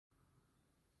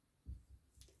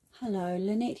Hello,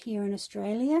 Lynette here in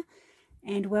Australia,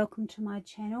 and welcome to my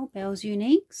channel, Belle's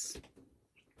Uniques.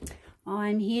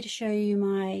 I'm here to show you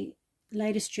my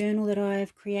latest journal that I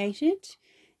have created.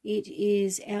 It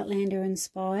is Outlander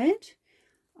inspired.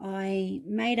 I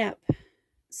made up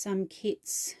some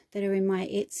kits that are in my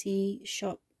Etsy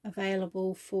shop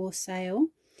available for sale,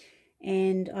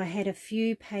 and I had a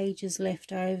few pages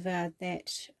left over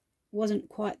that wasn't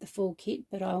quite the full kit,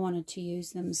 but I wanted to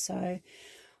use them, so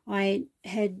I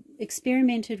had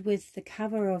experimented with the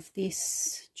cover of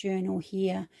this journal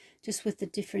here, just with the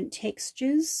different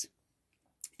textures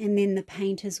and then the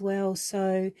paint as well.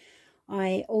 So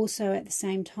I also at the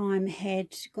same time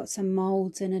had got some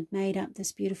molds and had made up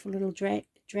this beautiful little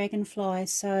dragonfly.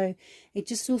 So it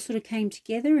just all sort of came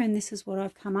together, and this is what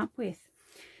I've come up with.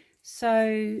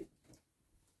 So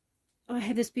I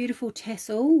have this beautiful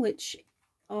tassel which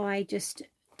I just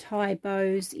tie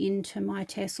bows into my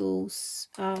tassels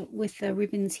with the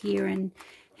ribbons here and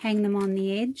hang them on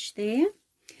the edge there.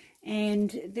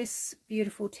 And this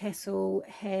beautiful tassel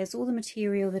has all the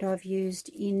material that I've used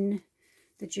in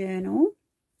the journal,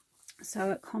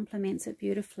 so it complements it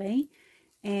beautifully.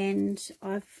 And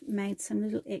I've made some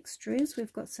little extras.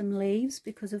 We've got some leaves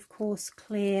because of course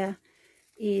Claire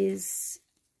is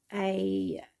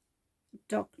a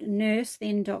nurse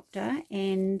then doctor,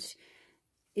 and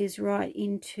is right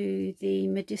into the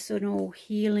medicinal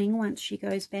healing once she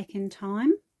goes back in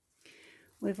time.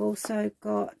 We've also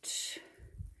got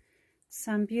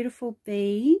some beautiful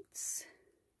beads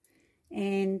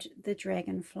and the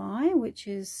dragonfly, which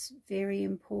is very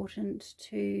important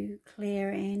to Claire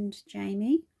and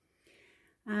Jamie.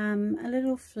 A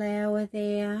little flower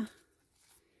there,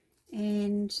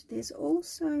 and there's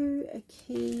also a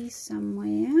key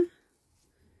somewhere,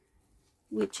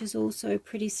 which is also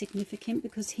pretty significant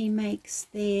because he makes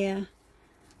her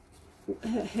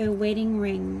wedding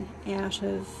ring out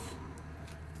of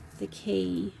the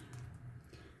key,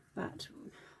 but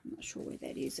I'm not sure where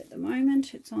that is at the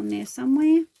moment. It's on there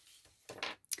somewhere.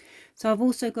 So I've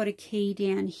also got a key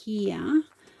down here.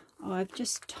 I've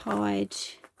just tied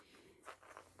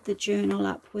the journal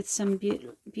up with some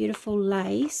beautiful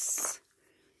lace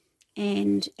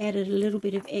and added a little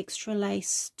bit of extra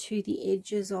lace to the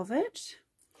edges of it.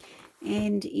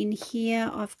 And in here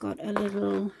I've got a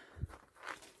little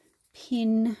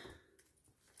pin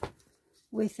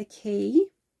with a key,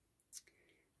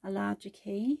 a larger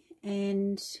key,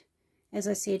 and as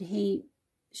I said, he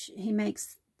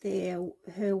makes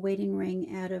her wedding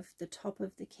ring out of the top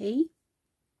of the key,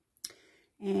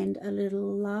 and a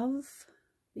little love,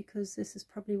 because this is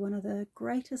probably one of the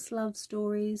greatest love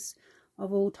stories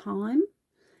of all time,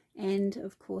 and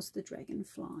of course the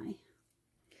dragonfly.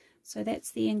 So that's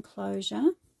the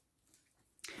enclosure.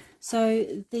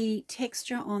 So the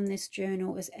texture on this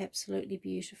journal is absolutely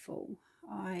beautiful.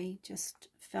 I just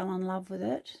fell in love with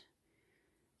it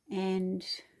and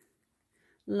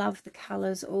love the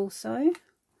colours also.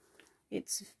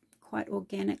 It's quite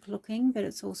organic looking, but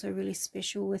it's also really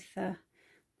special with the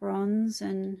bronze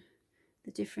and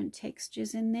the different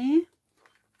textures in there.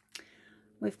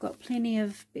 We've got plenty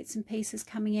of bits and pieces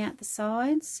coming out the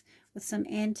sides with some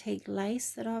antique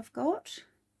lace that I've got,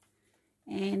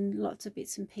 and lots of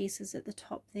bits and pieces at the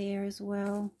top there as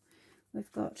well.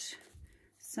 We've got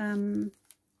some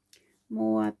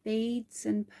more beads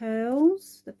and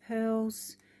pearls. The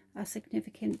pearls are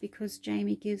significant because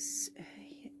Jamie gives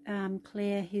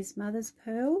Claire his mother's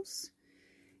pearls,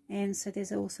 and so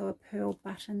there's also a pearl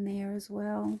button there as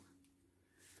well.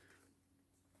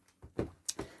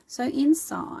 So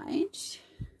inside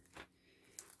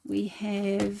we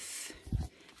have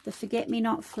the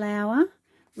forget-me-not flower,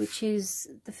 which is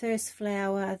the first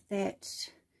flower that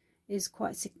is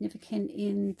quite significant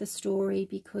in the story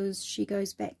because she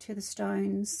goes back to the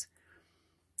stones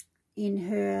in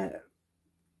her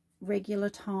regular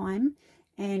time,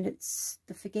 and it's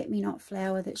the forget-me-not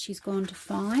flower that she's gone to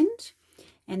find,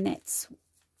 and that's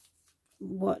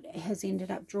what has ended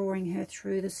up drawing her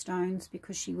through the stones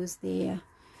because she was there.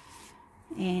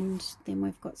 And then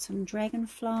we've got some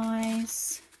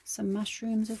dragonflies, some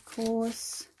mushrooms of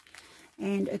course,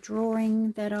 and a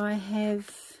drawing that I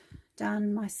have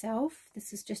done myself.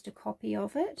 This is just a copy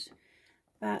of it,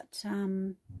 but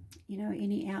you know,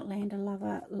 any Outlander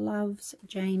lover loves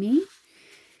Jamie.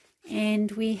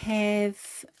 And we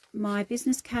have my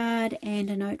business card and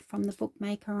a note from the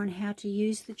bookmaker on how to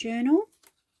use the journal.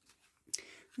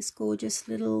 This gorgeous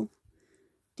little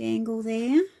dangle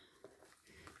there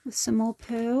with some more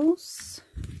pearls.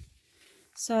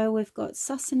 So we've got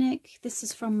Susanek. This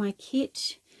is from my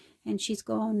kit, and she's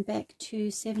gone back to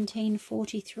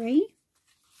 1743.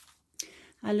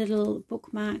 a little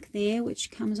bookmark there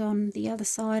which comes on the other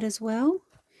side as well.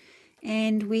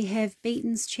 And we have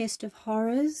Beaton's Chest of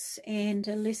Horrors and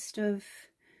a list of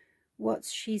what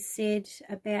she said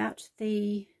about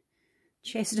the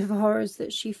chest of horrors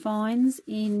that she finds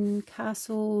in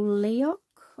Castle Leoch,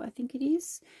 I think it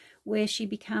is, where she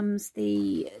becomes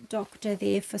the doctor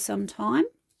there for some time.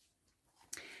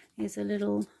 There's a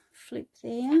little flip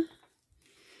there.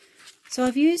 So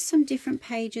I've used some different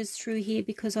pages through here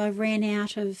because I ran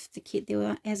out of the kit. There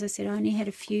were, as I said, I only had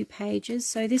a few pages.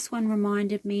 So this one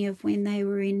reminded me of when they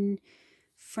were in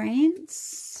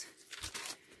France.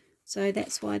 So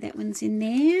that's why that one's in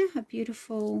there. A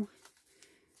beautiful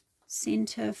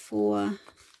center for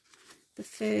the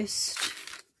first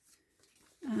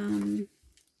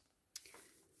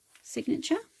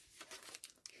signature.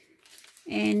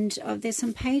 And there's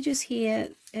some pages here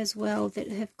as well that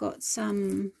have got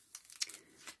some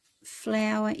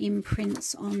flower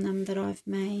imprints on them that I've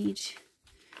made.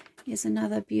 There's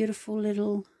another beautiful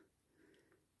little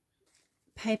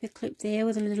paper clip there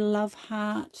with a little love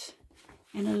heart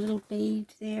and a little bead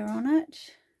there on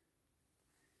it.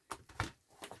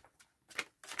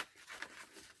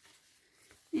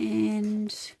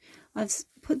 And I've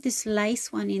put this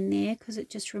lace one in there because it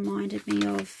just reminded me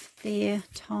of their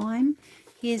time.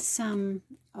 Here's some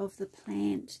of the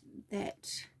plant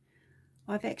that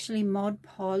I've actually Mod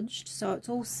Podged, so it's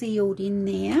all sealed in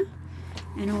there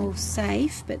and all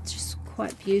safe, but just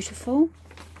quite beautiful.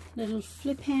 Little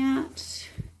flip out,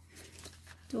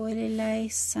 doily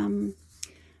lace,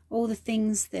 all the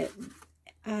things that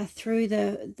are through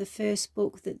the first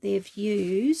book that they've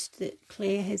used, that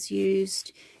Claire has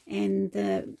used, and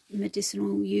the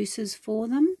medicinal uses for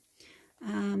them.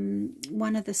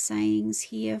 One of the sayings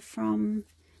here from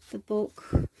the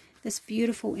book, this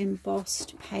beautiful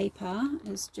embossed paper,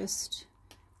 has just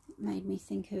made me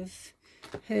think of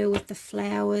her with the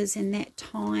flowers and that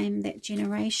time, that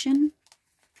generation.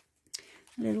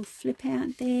 A little flip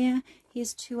out there.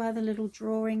 Here's two other little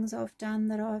drawings I've done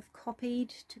that I've copied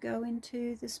to go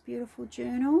into this beautiful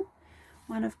journal.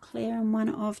 One of Claire and one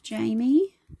of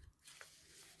Jamie.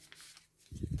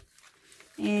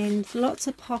 And lots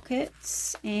of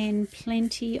pockets and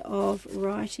plenty of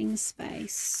writing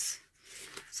space.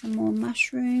 Some more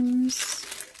mushrooms.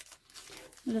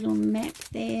 A little map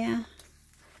there.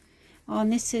 Oh,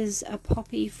 and this is a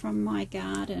poppy from my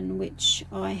garden which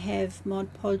I have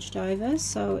Mod Podged over,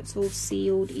 so it's all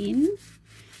sealed in.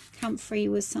 Comfrey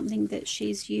was something that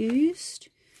she's used.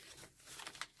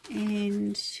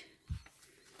 And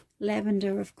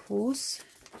lavender, of course.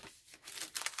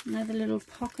 Another little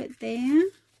pocket there.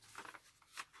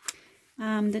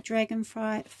 The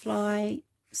dragonfly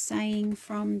saying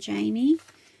from Jamie,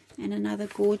 and another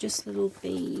gorgeous little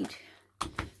bead.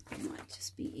 It might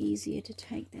just be easier to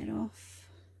take that off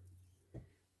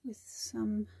with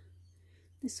some.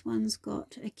 This one's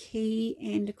got a key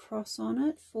and a cross on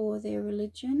it for their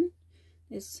religion.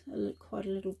 There's quite a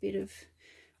little bit of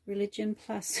religion,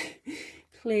 plus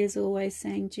Claire's always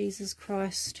saying Jesus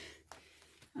Christ,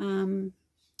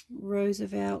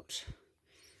 Roosevelt,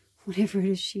 whatever it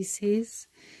is she says.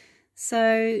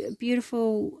 So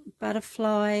beautiful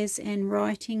butterflies and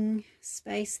writing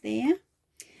space there.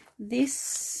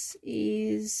 This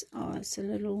is, oh, it's a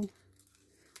little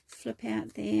flip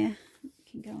out there, it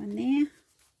can go in there.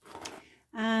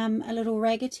 A little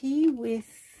raggedy with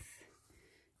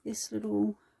this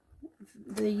little,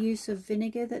 the use of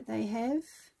vinegar that they have,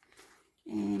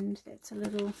 and that's a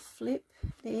little flip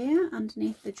there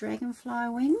underneath the dragonfly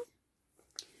wing.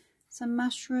 Some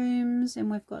mushrooms, and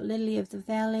we've got lily of the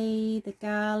valley, the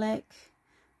garlic,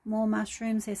 more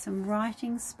mushrooms. There's some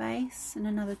writing space and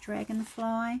another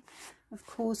dragonfly. Of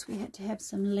course, we had to have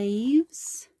some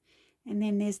leaves, and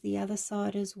then there's the other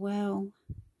side as well.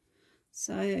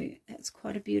 So that's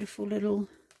quite a beautiful little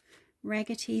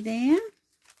raggedy there.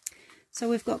 So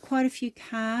we've got quite a few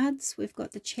cards. We've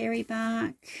got the cherry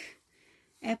bark,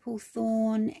 apple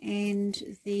thorn,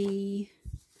 and the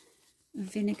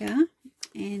vinegar,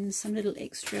 and some little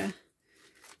extra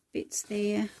bits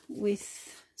there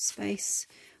with space.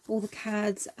 All the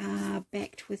cards are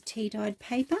backed with tea-dyed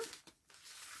paper,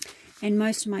 and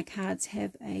most of my cards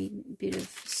have a bit of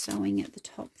sewing at the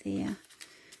top there.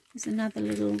 There's another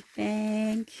little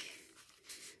bag,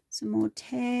 some more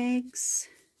tags.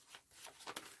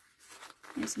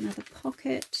 There's another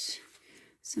pocket,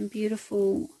 some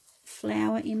beautiful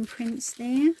flower imprints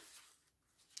there.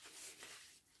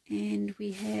 And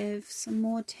we have some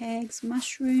more tags,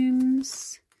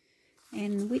 mushrooms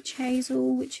and witch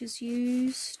hazel, which is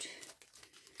used.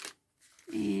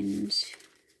 And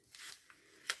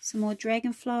some more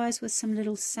dragonflies with some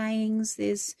little sayings.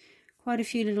 There's quite a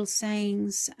few little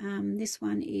sayings. This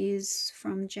one is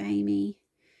from Jamie.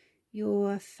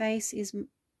 Your face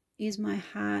is my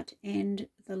heart, and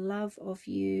the love of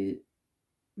you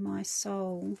my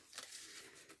soul.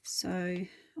 So,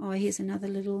 oh, here's another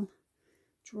little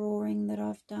drawing that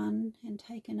I've done and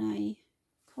taken a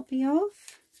copy of.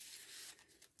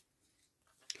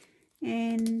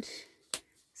 And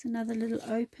there's another little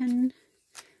open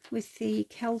with the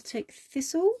Celtic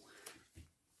thistle.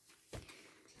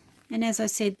 And as I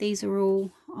said, these are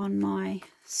all on my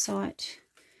site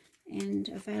and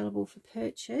available for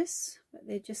purchase, but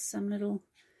they're just some little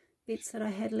bits that I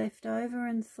had left over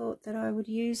and thought that I would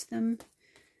use them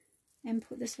and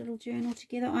put this little journal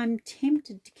together. I'm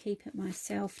tempted to keep it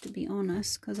myself, to be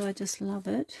honest, because I just love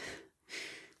it.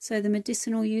 So the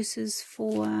medicinal uses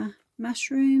for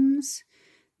mushrooms,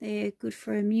 they're good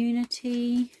for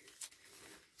immunity,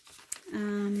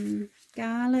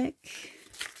 garlic,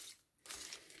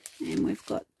 and we've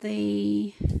got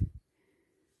the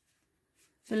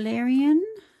valerian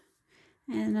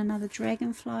and another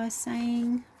dragonfly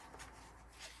saying.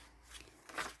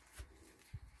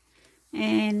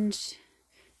 And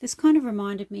this kind of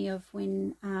reminded me of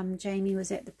when Jamie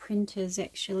was at the printers,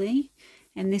 actually.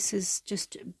 And this is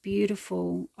just a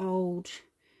beautiful old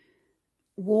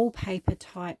wallpaper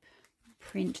type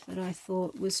print that I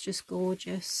thought was just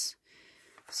gorgeous.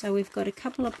 So we've got a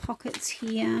couple of pockets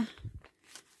here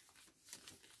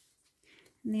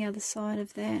and the other side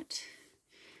of that.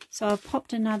 So I've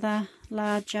popped another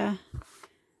larger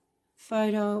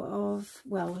photo of,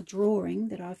 well, a drawing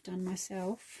that I've done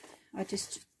myself. I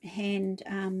just hand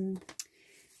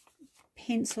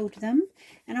penciled them,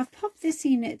 and I've popped this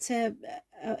in.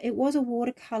 It was a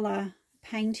watercolor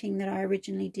painting that I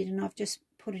originally did, and I've just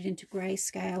put it into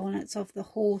grayscale, and it's of the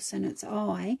horse and its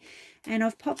eye. And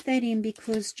I've popped that in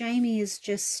because Jamie is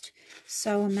just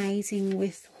so amazing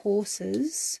with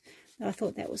horses that I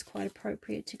thought that was quite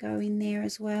appropriate to go in there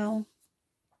as well.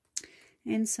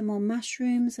 And some more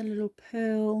mushrooms, a little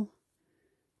pearl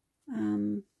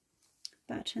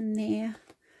button there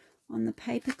on the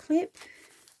paper clip.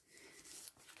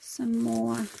 Some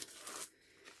more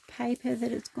paper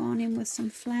that it's gone in with some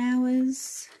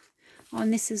flowers. Oh,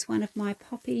 and this is one of my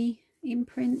poppy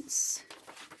imprints.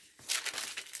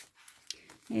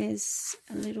 There's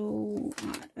a little,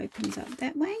 it opens up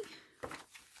that way.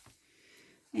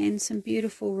 And some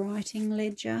beautiful writing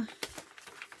ledger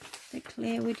that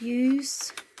Claire would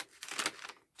use.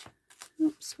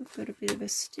 Oops, we've got a bit of a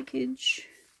stickage.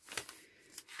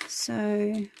 So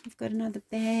we've got another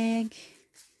bag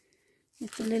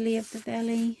with the lily of the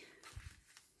valley,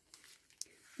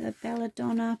 the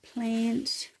belladonna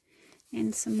plant,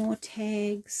 and some more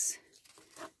tags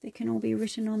that can all be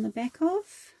written on the back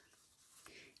of.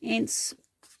 Ants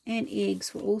and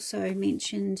eggs were also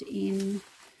mentioned in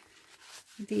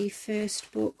the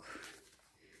first book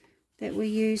that were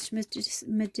used medicinally.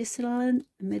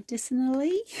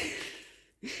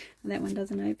 That one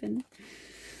doesn't open.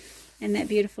 And that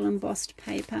beautiful embossed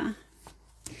paper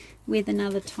with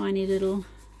another tiny little,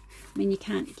 I mean, you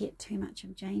can't get too much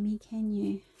of Jamie, can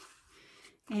you?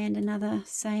 And another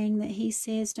saying that he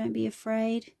says, don't be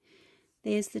afraid,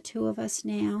 there's the two of us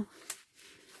now.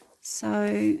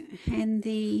 So, and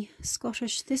the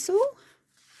Scottish thistle.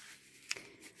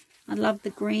 I love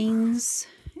the greens,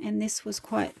 and this was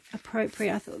quite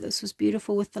appropriate. I thought this was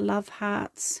beautiful with the love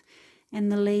hearts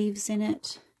and the leaves in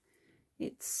it.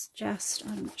 It's just,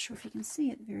 I'm not sure if you can see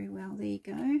it very well. There you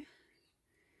go.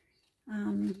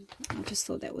 I just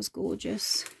thought that was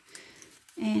gorgeous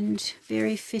and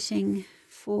very fitting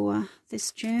for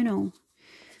this journal.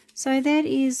 So that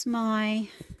is my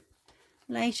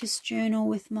latest journal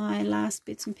with my last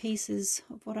bits and pieces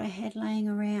of what I had laying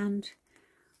around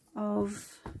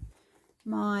of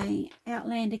my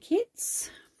Outlander kits,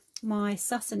 my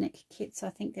Sassenach kits I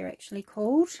think they're actually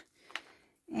called.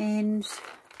 And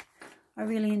I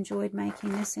really enjoyed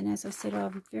making this, and as I said,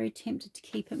 I'm very tempted to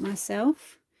keep it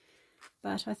myself,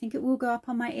 but I think it will go up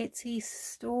on my Etsy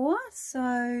store.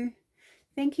 So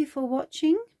thank you for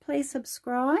watching. Please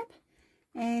subscribe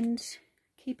and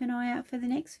keep an eye out for the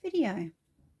next video.